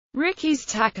Ricky's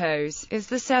Tacos is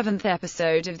the seventh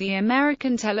episode of the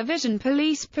American television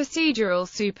police procedural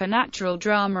supernatural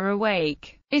drama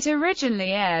Awake. It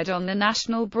originally aired on the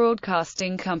National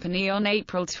Broadcasting Company on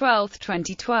April 12,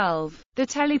 2012. The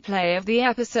teleplay of the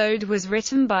episode was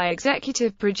written by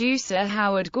executive producer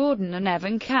Howard Gordon and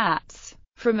Evan Katz.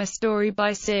 From a story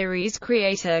by series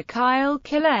creator Kyle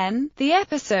Killen, the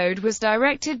episode was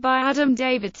directed by Adam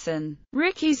Davidson.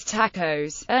 Ricky's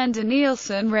Tacos earned a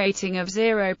Nielsen rating of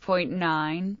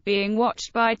 0.9, being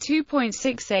watched by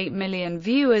 2.68 million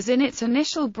viewers in its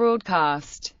initial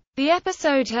broadcast. The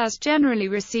episode has generally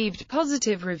received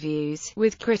positive reviews,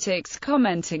 with critics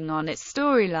commenting on its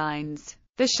storylines.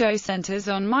 The show centers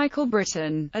on Michael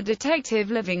Britton, a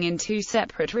detective living in two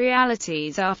separate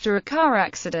realities after a car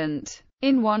accident.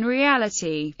 In one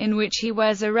reality, in which he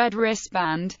wears a red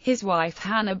wristband, his wife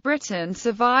Hannah Britton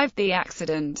survived the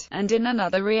accident, and in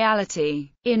another reality,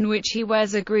 in which he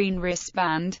wears a green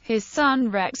wristband, his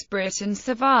son Rex Britton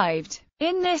survived.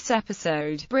 In this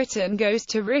episode, Britton goes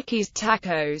to Ricky's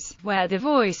Tacos, where the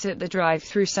voice at the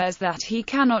drive-thru says that he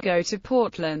cannot go to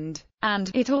Portland,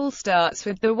 and it all starts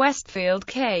with the Westfield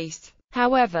case.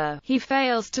 However, he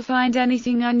fails to find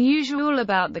anything unusual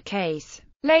about the case.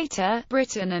 Later,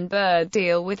 Britton and Bird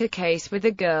deal with a case with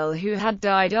a girl who had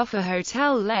died off a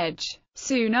hotel ledge.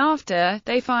 Soon after,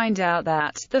 they find out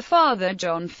that the father,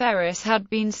 John Ferris,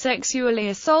 had been sexually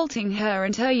assaulting her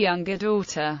and her younger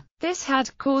daughter. This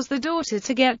had caused the daughter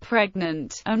to get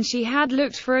pregnant, and she had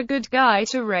looked for a good guy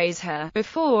to raise her,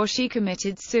 before she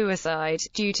committed suicide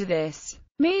due to this.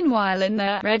 Meanwhile, in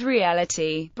the red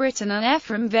reality, Britton and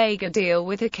Ephraim Vega deal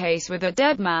with a case with a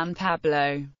dead man,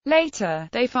 Pablo. Later,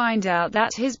 they find out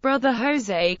that his brother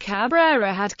Jose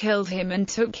Cabrera had killed him and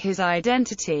took his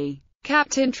identity.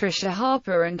 Captain Tricia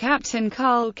Harper and Captain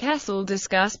Carl Kessel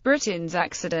discuss Britton's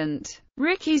accident.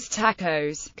 Ricky's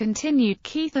Tacos continued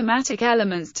key thematic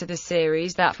elements to the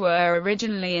series that were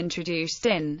originally introduced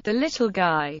in The Little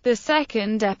Guy, the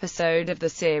second episode of the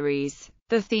series.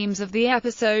 The themes of the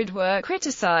episode were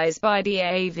criticized by the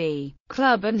AV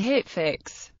Club and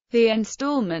Hitfix. The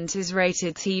installment is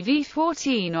rated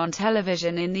TV-14 on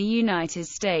television in the United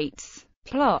States.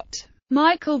 Plot: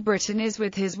 Michael Britton is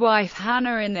with his wife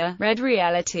Hannah in the red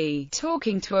reality,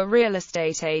 talking to a real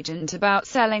estate agent about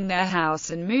selling their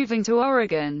house and moving to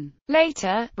Oregon.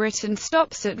 Later, Britton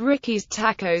stops at Ricky's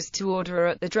Tacos to order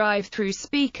at the drive-thru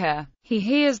speaker. He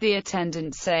hears the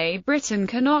attendant say Britton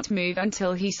cannot move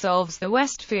until he solves the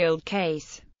Westfield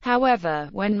case. However,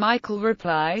 when Michael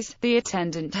replies, the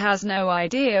attendant has no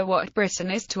idea what Britton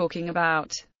is talking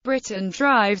about. Britton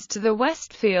drives to the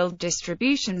Westfield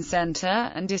distribution center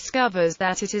and discovers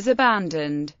that it is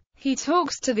abandoned. He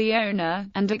talks to the owner,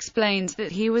 and explains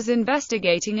that he was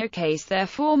investigating a case there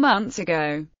 4 months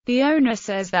ago. The owner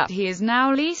says that he is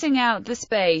now leasing out the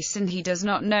space and he does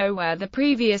not know where the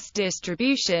previous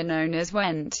distribution owners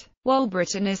went. While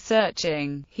Britton is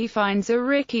searching, he finds a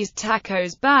Ricky's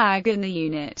Tacos bag in the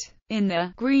unit. In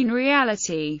the green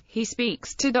reality, he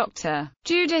speaks to Dr.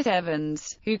 Judith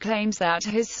Evans, who claims that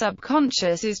his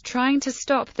subconscious is trying to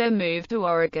stop their move to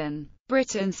Oregon.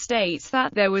 Britton states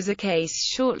that there was a case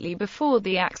shortly before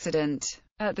the accident.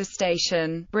 At the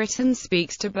station, Britton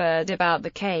speaks to Bird about the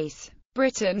case.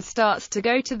 Britton starts to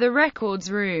go to the records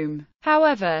room.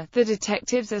 However, the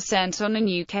detectives are sent on a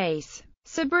new case.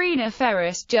 Sabrina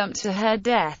Ferris jumped to her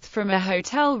death from a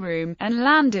hotel room, and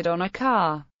landed on a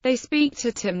car. They speak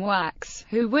to Tim Wax,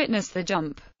 who witnessed the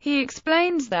jump. He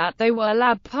explains that they were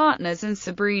lab partners and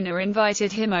Sabrina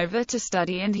invited him over to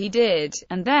study and he did,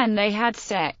 and then they had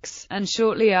sex, and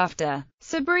shortly after,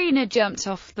 Sabrina jumped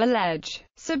off the ledge.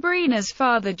 Sabrina's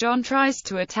father John tries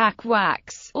to attack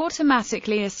Wax,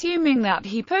 automatically assuming that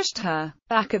he pushed her.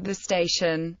 Back at the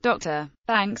station, Dr.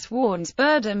 Banks warns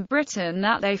Bird and Britton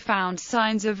that they found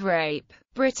signs of rape.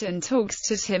 Britton talks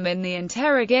to Tim in the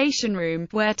interrogation room,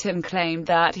 where Tim claimed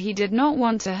that he did not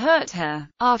want to hurt her.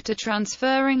 After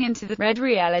transferring into the red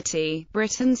reality,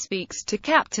 Britton speaks to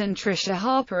Captain Tricia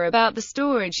Harper about the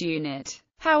storage unit.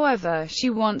 However, she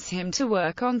wants him to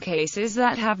work on cases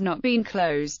that have not been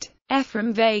closed.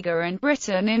 Ephraim Vega and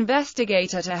Britton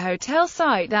investigate at a hotel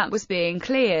site that was being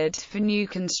cleared for new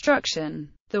construction.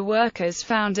 The workers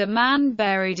found a man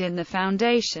buried in the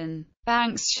foundation.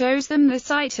 Banks shows them the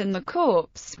site and the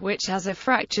corpse, which has a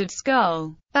fractured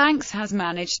skull. Banks has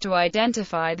managed to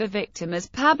identify the victim as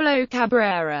Pablo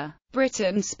Cabrera.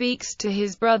 Britton speaks to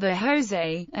his brother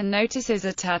Jose, and notices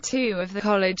a tattoo of the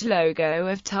college logo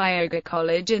of Tioga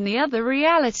College in the other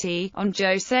reality, on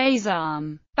Jose's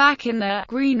arm. Back in the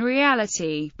green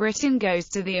reality, Britton goes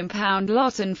to the impound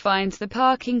lot and finds the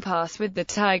parking pass with the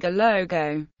tiger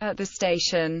logo. At the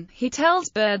station, he tells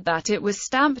Bird that it was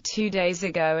stamped 2 days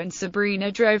ago and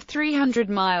Sabrina drove 300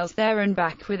 miles there and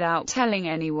back without telling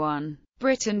anyone.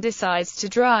 Britton decides to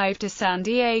drive to San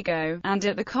Diego, and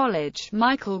at the college,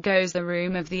 Michael goes to the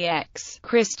room of the ex,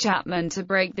 Chris Chapman, to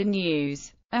break the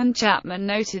news. And Chapman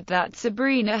noted that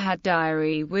Sabrina had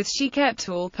diary with she kept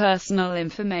all personal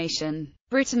information.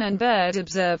 Britton and Bird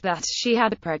observe that she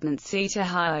had a pregnancy to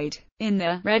hide. In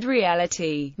the red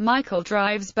reality, Michael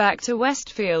drives back to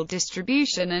Westfield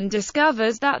Distribution and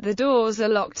discovers that the doors are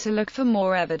locked to look for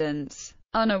more evidence.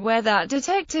 Unaware that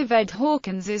Detective Ed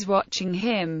Hawkins is watching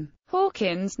him,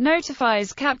 Hawkins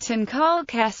notifies Captain Carl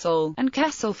Kessel, and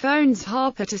Kessel phones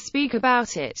Harper to speak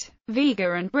about it.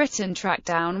 Vega and Britton track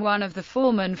down one of the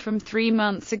foremen from 3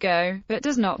 months ago, but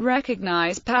does not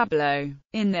recognize Pablo.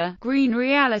 In the green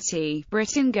reality,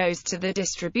 Britton goes to the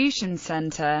distribution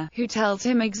center, who tells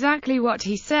him exactly what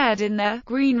he said in the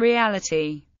green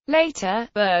reality. Later,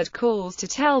 Bird calls to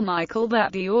tell Michael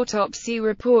that the autopsy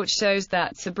report shows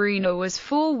that Sabrina was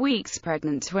 4 weeks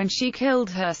pregnant when she killed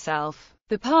herself.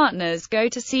 The partners go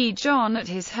to see John at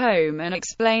his home and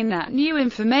explain that new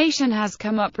information has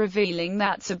come up revealing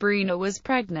that Sabrina was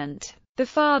pregnant. The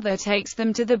father takes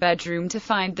them to the bedroom to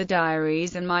find the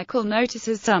diaries, and Michael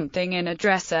notices something in a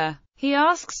dresser. He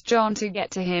asks John to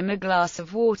get to him a glass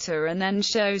of water and then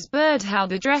shows Bird how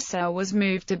the dresser was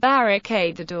moved to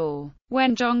barricade the door.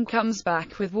 When John comes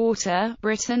back with water,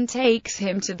 Britton takes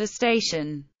him to the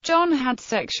station. John had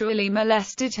sexually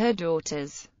molested her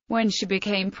daughters. When she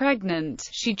became pregnant,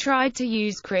 she tried to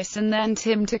use Chris and then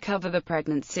Tim to cover the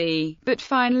pregnancy, but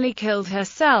finally killed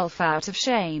herself out of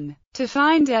shame. To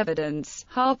find evidence,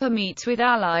 Harper meets with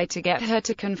Ally to get her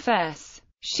to confess.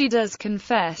 She does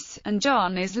confess, and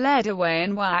John is led away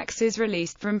and Wax is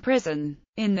released from prison.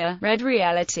 In the red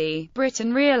reality,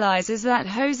 Britton realizes that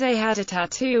Jose had a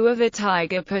tattoo of a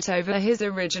tiger put over his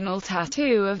original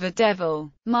tattoo of a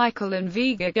devil. Michael and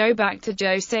Vega go back to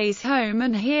Jose's home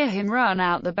and hear him run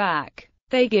out the back.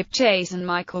 They give chase and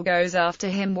Michael goes after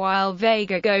him while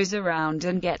Vega goes around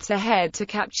and gets ahead to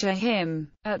capture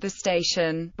him. At the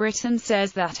station, Britton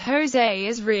says that Jose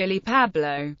is really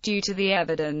Pablo, due to the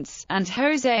evidence, and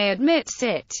Jose admits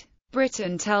it.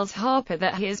 Britton tells Harper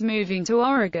that he is moving to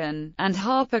Oregon, and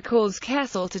Harper calls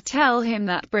Kessel to tell him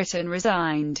that Britton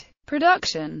resigned.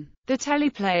 Production. The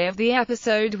teleplay of the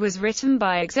episode was written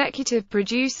by executive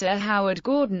producer Howard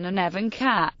Gordon and Evan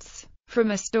Katz.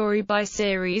 From a story by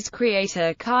series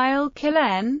creator Kyle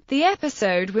Killen, the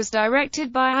episode was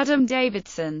directed by Adam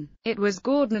Davidson. It was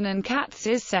Gordon and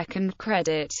Katz's second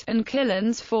credit, and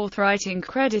Killen's fourth writing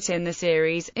credit in the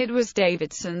series. It was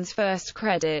Davidson's first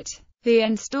credit. The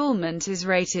installment is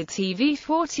rated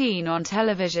TV-14 on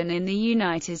television in the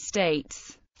United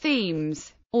States.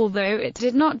 Themes. Although it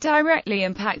did not directly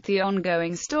impact the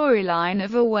ongoing storyline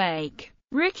of Awake,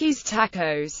 Ricky's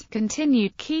Tacos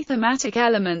continued key thematic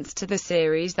elements to the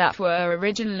series that were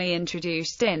originally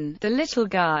introduced in The Little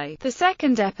Guy, the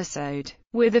second episode,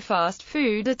 with a fast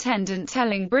food attendant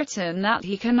telling Britton that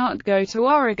he cannot go to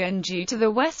Oregon due to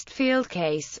the Westfield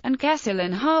case, and Kessel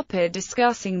and Harper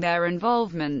discussing their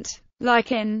involvement.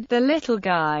 Like in The Little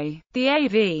Guy, the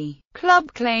AV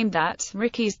Club claimed that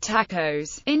Ricky's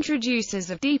Tacos introduces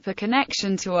a deeper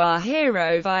connection to our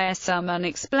hero via some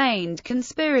unexplained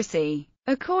conspiracy.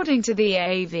 According to the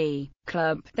AV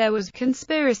Club, there was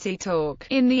conspiracy talk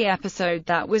in the episode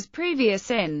that was previous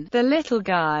in The Little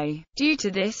Guy. Due to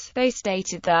this, they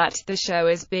stated that the show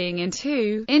is being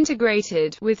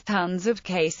integrated with tons of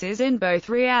cases in both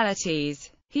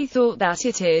realities. He thought that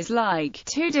it is like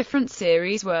 2 different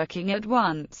series working at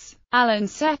once. Alan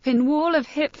Sepinwall of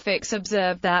HipFix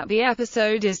observed that the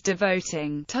episode is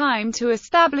devoting time to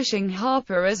establishing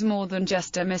Harper as more than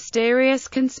just a mysterious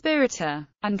conspirator,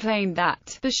 and claimed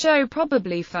that the show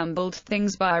probably fumbled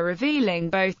things by revealing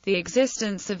both the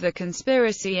existence of the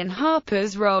conspiracy and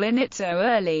Harper's role in it so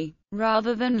early,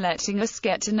 rather than letting us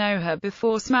get to know her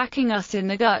before smacking us in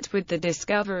the gut with the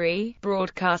discovery,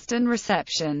 broadcast and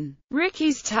reception.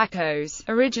 Ricky's Tacos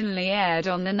originally aired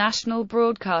on the National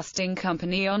Broadcasting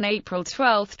Company on April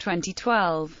 12,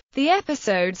 2012. The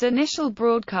episode's initial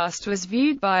broadcast was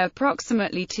viewed by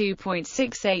approximately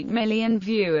 2.68 million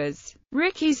viewers.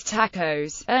 Ricky's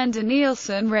Tacos earned a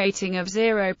Nielsen rating of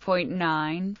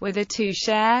 0.9, with a 2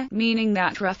 share, meaning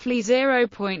that roughly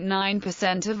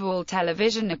 0.9% of all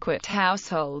television-equipped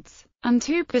households and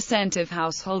 2% of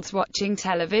households watching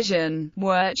television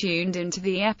were tuned into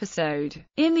the episode.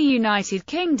 In the United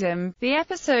Kingdom, the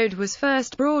episode was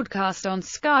first broadcast on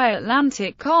Sky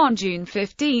Atlantic on June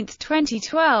 15,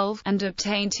 2012, and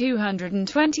obtained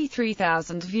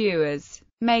 223,000 viewers,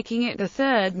 making it the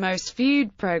third most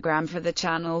viewed program for the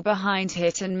channel behind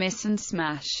Hit and Miss and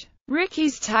Smash.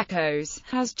 Ricky's Tacos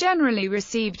has generally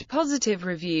received positive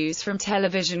reviews from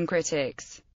television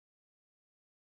critics.